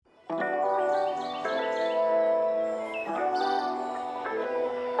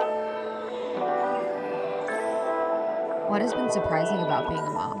What has been surprising about being a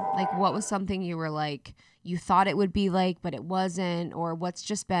mom? Like, what was something you were like, you thought it would be like, but it wasn't? Or what's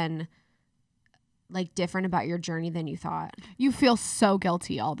just been like different about your journey than you thought? You feel so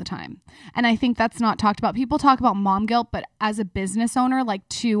guilty all the time. And I think that's not talked about. People talk about mom guilt, but as a business owner, like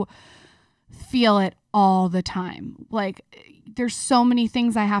to feel it all the time. Like there's so many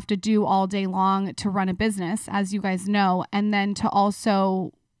things I have to do all day long to run a business, as you guys know, and then to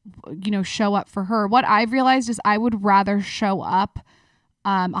also, you know, show up for her. What I've realized is I would rather show up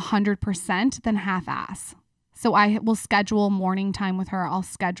 100% than half-ass. So I will schedule morning time with her. I'll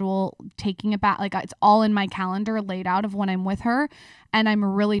schedule taking it back. Like it's all in my calendar laid out of when I'm with her. And I'm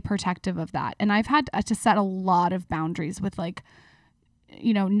really protective of that. And I've had to set a lot of boundaries with like,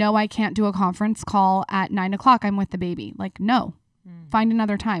 you know, no, I can't do a conference call at 9:00. I'm with the baby. Like, no, find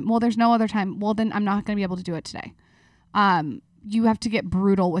another time. Well, there's no other time. Well, then I'm not going to be able to do it today. You have to get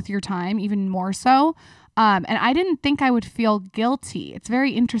brutal with your time, even more so. And I didn't think I would feel guilty. It's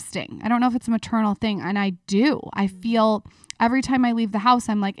very interesting. I don't know if it's a maternal thing. And I do. I feel every time I leave the house,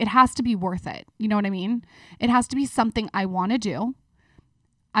 I'm like, it has to be worth it. You know what I mean? It has to be something I want to do.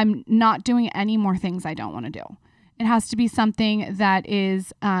 I'm not doing any more things I don't want to do. It has to be something that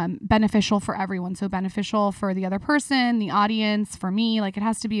is beneficial for everyone. So beneficial for the other person, the audience, for me. Like it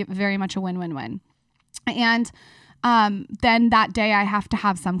has to be very much a win-win-win. And then that day I have to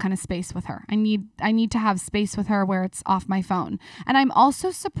have some kind of space with her. I need to have space with her where it's off my phone. And I'm also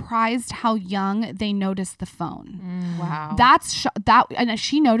surprised how young they notice the phone. Wow. And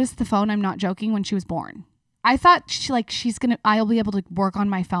she noticed the phone. I'm not joking, when she was born. I thought I'll be able to work on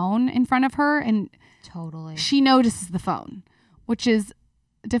my phone in front of her, and totally. She notices the phone, which is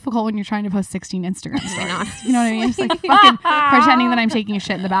difficult when you're trying to post 16 Instagram stories. You know what I mean? Just like fucking pretending that I'm taking a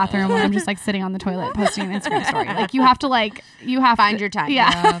shit in the bathroom when I'm just like sitting on the toilet posting an Instagram story. Like you have to find your time.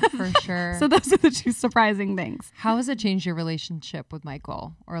 Yeah, for sure. So those are the two surprising things. How has it changed your relationship with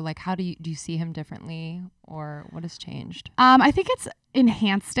Michael? Or like, how do you see him differently, or what has changed? I think it's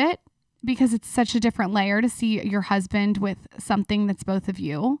enhanced it because it's such a different layer to see your husband with something that's both of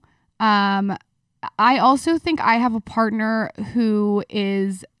you. I also think I have a partner who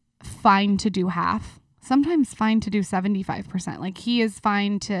is fine to do half, sometimes fine to do 75%. Like he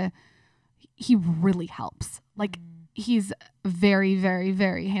really helps. Like he's very, very,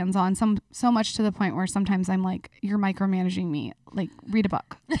 very hands-on. So much to the point where sometimes I'm like, you're micromanaging me. Like read a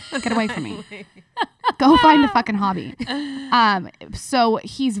book, get away from me. Go find a fucking hobby. So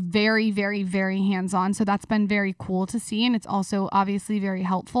he's very, very, very hands-on. So that's been very cool to see. And it's also obviously very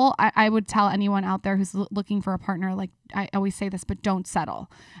helpful. I would tell anyone out there who's looking for a partner, like I always say this, but don't settle.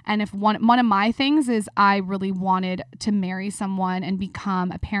 And if one of my things is I really wanted to marry someone and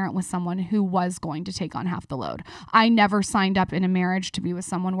become a parent with someone who was going to take on half the load. I never signed up in a marriage to be with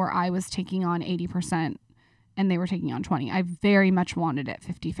someone where I was taking on 80% and they were taking on 20. I very much wanted it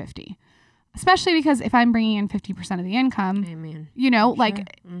 50-50. Especially because if I'm bringing in 50% of the income, I mean, you know, sure.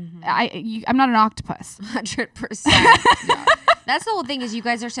 like I'm not an octopus. 100%. That's the whole thing is you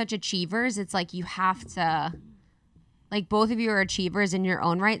guys are such achievers. It's like you have to, like both of you are achievers in your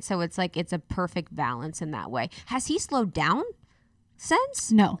own right. So it's like it's a perfect balance in that way. Has he slowed down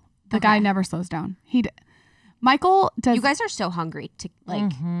since? No, the guy never slows down. Michael does. You guys are so hungry to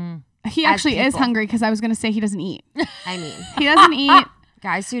like. He actually is hungry because I was going to say he doesn't eat. I mean, he doesn't eat.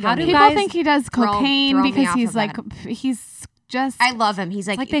 Guys who don't. People think he does cocaine throw me because off he's of like that. He's just. I love him. He's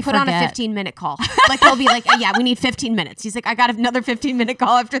like they put on a forget. 15-minute call. Like he'll be like, yeah, we need 15 minutes. He's like, I got another 15-minute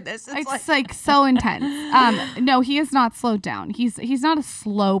call after this. It's like so intense. No, he is not slowed down. He's not a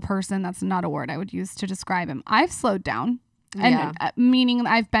slow person. That's not a word I would use to describe him. I've slowed down. And meaning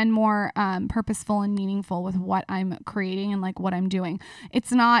I've been more purposeful and meaningful with what I'm creating and like what I'm doing.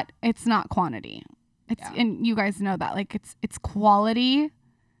 It's not quantity. And you guys know that. Like it's quality.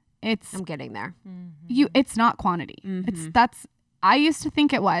 I'm getting there. It's not quantity. I used to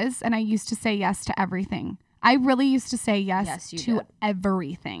think it was, and I used to say yes to everything. I really used to say yes to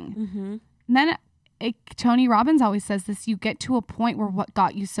everything. And then Tony Robbins always says this: you get to a point where what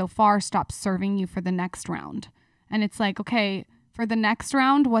got you so far stops serving you for the next round. And it's like, okay, for the next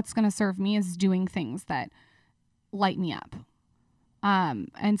round, what's going to serve me is doing things that light me up.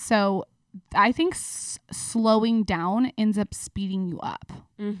 And so I think slowing down ends up speeding you up.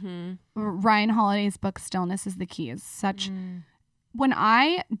 Ryan Holiday's book, Stillness is the Key, is such... When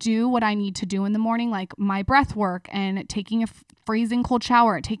I do what I need to do in the morning, like my breath work and taking a freezing cold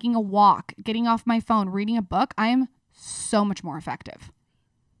shower, taking a walk, getting off my phone, reading a book, I am so much more effective.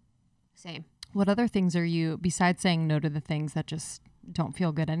 Same. What other things are you, besides saying no to the things that just don't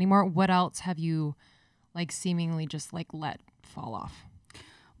feel good anymore, what else have you like seemingly just like let fall off?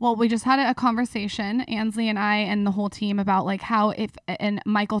 Well, we just had a conversation, Ansley and I and the whole team, about like how and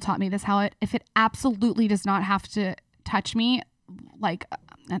Michael taught me this, how if it absolutely does not have to touch me, like,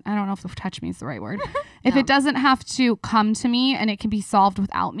 I don't know if touch me is the right word. If it doesn't have to come to me and it can be solved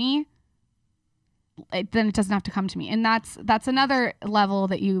without me, then it doesn't have to come to me. And that's another level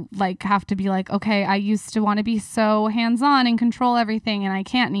that you like have to be like, okay, I used to want to be so hands-on and control everything and I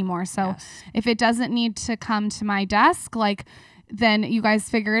can't anymore. So if it doesn't need to come to my desk, like, then you guys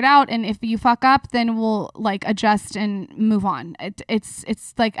figure it out. And if you fuck up, then we'll like adjust and move on.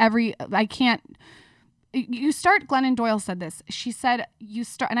 It's like I can't, you start, Glennon Doyle said this. She said,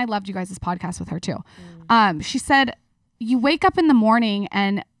 and I loved you guys' podcast with her too. She said, you wake up in the morning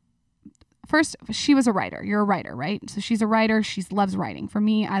and first, she was a writer. You're a writer, right? So she's a writer. She loves writing. For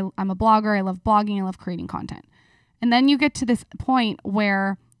me, I'm a blogger. I love blogging. I love creating content. And then you get to this point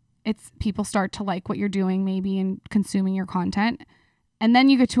where it's people start to like what you're doing maybe and consuming your content. And then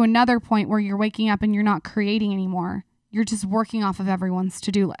you get to another point where you're waking up and you're not creating anymore. You're just working off of everyone's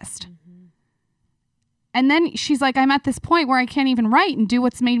to-do list. And then she's like, I'm at this point where I can't even write and do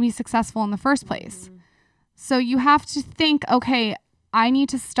what's made me successful in the first place. So you have to think, okay, I need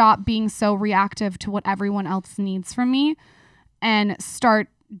to stop being so reactive to what everyone else needs from me and start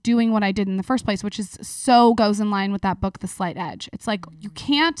doing what I did in the first place, which is so goes in line with that book, The Slight Edge. It's like, you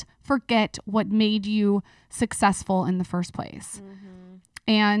can't forget what made you successful in the first place.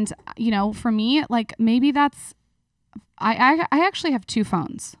 And, you know, for me, like maybe that's, I actually have 2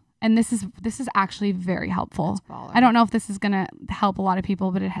 phones. And this is actually very helpful. I don't know if this is going to help a lot of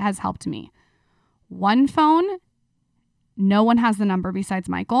people, but it has helped me. One phone, no one has the number besides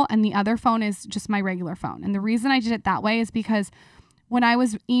Michael. And the other phone is just my regular phone. And the reason I did it that way is because when I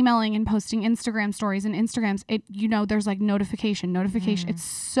was emailing and posting Instagram stories and Instagrams, there's like notification. It's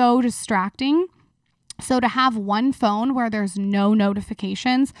so distracting. So to have one phone where there's no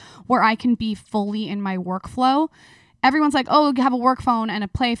notifications, where I can be fully in my workflow. Everyone's like, oh, you have a work phone and a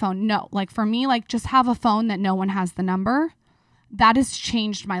play phone. No, like for me, like just have a phone that no one has the number. That has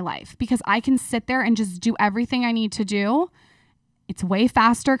changed my life because I can sit there and just do everything I need to do. It's way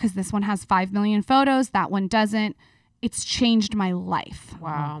faster because this one has 5 million photos. That one doesn't. It's changed my life.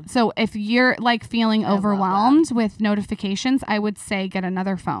 Wow. So if you're like feeling overwhelmed with notifications, I would say get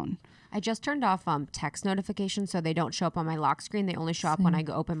another phone. I just turned off text notifications so they don't show up on my lock screen. They only show up when I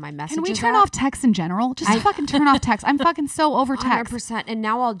go open my messages. Can we turn off text in general? Just fucking turn off text. I'm fucking so over text. 100%. And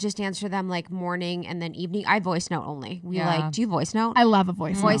now I'll just answer them like morning and then evening. I voice note only. Do you voice note? I love a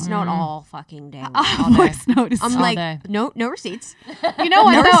voice note. Voice note all fucking day. Voice note is I'm like, no receipts. You know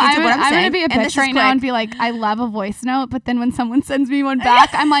what, No though? receipts of what I'm I'm going to saying. be a And this bitch is right now quick. and be like, I love a voice note. But then when someone sends me one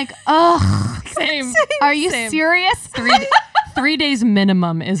back, I'm like, ugh. Same. Are you serious? 3 days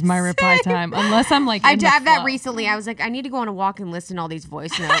minimum is my reply time, unless I'm like. I did have that recently. I was like, I need to go on a walk and listen to all these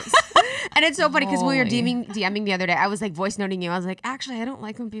voice notes. And it's so funny because we were DMing the other day. I was like voice noting you. I was like, actually, I don't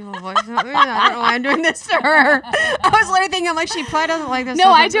like when people voice note me. I don't know why I'm doing this to her. I was literally thinking, I'm like, she probably doesn't like this.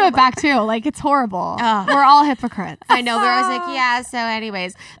 No, I do it back too. Like, it's horrible. We're all hypocrites. I know, but I was like, yeah. So,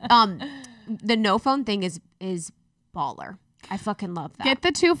 anyways, the no phone thing is baller. I fucking love that. Get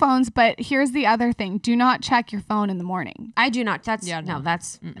the 2 phones, but here's the other thing. Do not check your phone in the morning. I do not. That's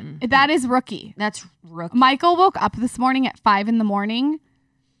That is rookie. That's rookie. Michael woke up this morning at 5 a.m.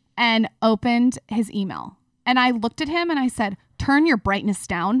 and opened his email. And I looked at him and I said, turn your brightness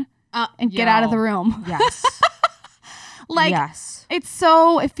down and get out of the room. Yes. Like, yes. it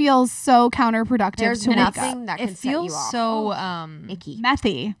feels so counterproductive There's to wake up. nothing that can It set you feels off. so icky.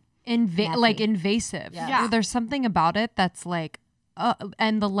 Methy. like invasive. Yeah. There's something about it that's like,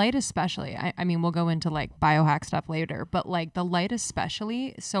 and the light especially. I mean, we'll go into like biohack stuff later, but like the light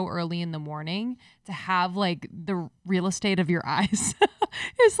especially so early in the morning to have like the real estate of your eyes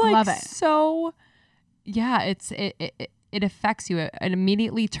is like Love it. so. Yeah, it affects you. It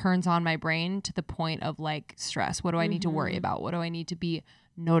immediately turns on my brain to the point of like stress. What do I need to worry about? What do I need to be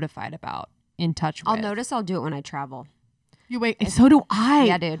notified about? In touch with. I'll notice I'll do it when I travel. You wait. So do I.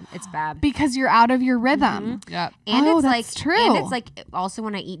 Yeah, dude. It's bad. Because you're out of your rhythm. Yeah. And Oh, it's that's like true. And it's like also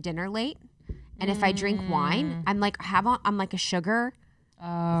when I eat dinner late and if I drink wine, I'm like I'm like a sugar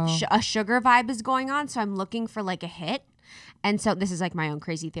a sugar vibe is going on, so I'm looking for like a hit. And so this is like my own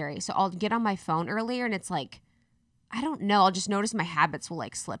crazy theory. So I'll get on my phone earlier and it's like I don't know, I'll just notice my habits will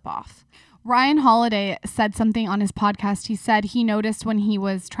like slip off. Ryan Holiday said something on his podcast. He said he noticed when he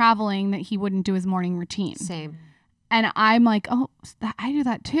was traveling that he wouldn't do his morning routine. Same. And I'm like, oh, I do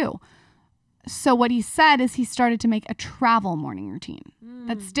that too. So what he said is he started to make a travel morning routine.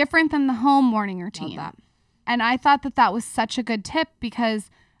 That's different than the home morning routine. Love that. And I thought that was such a good tip because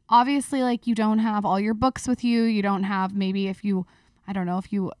obviously like you don't have all your books with you. You don't have maybe if you, I don't know,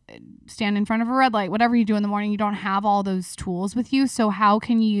 if you stand in front of a red light, whatever you do in the morning, you don't have all those tools with you. So how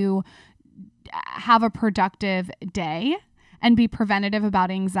can you have a productive day and be preventative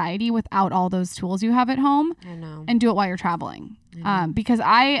about anxiety without all those tools you have at home? I know. And do it while you're traveling. Because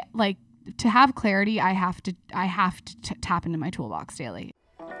I like to have clarity. I have to tap into my toolbox daily.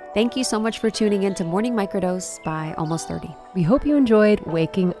 Thank you so much for tuning in to Morning Microdose by Almost 30. We hope you enjoyed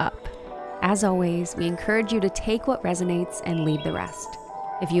waking up. As always, we encourage you to take what resonates and leave the rest.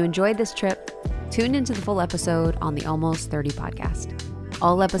 If you enjoyed this trip, tune into the full episode on the Almost 30 podcast.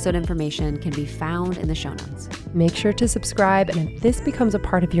 All episode information can be found in the show notes. Make sure to subscribe, and if this becomes a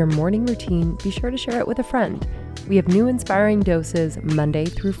part of your morning routine, be sure to share it with a friend. We have new inspiring doses Monday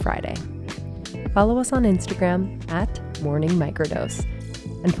through Friday. Follow us on Instagram at Morning Microdose,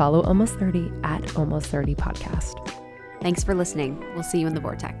 and follow Almost 30 at Almost 30 Podcast. Thanks for listening. We'll see you in the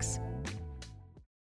vortex.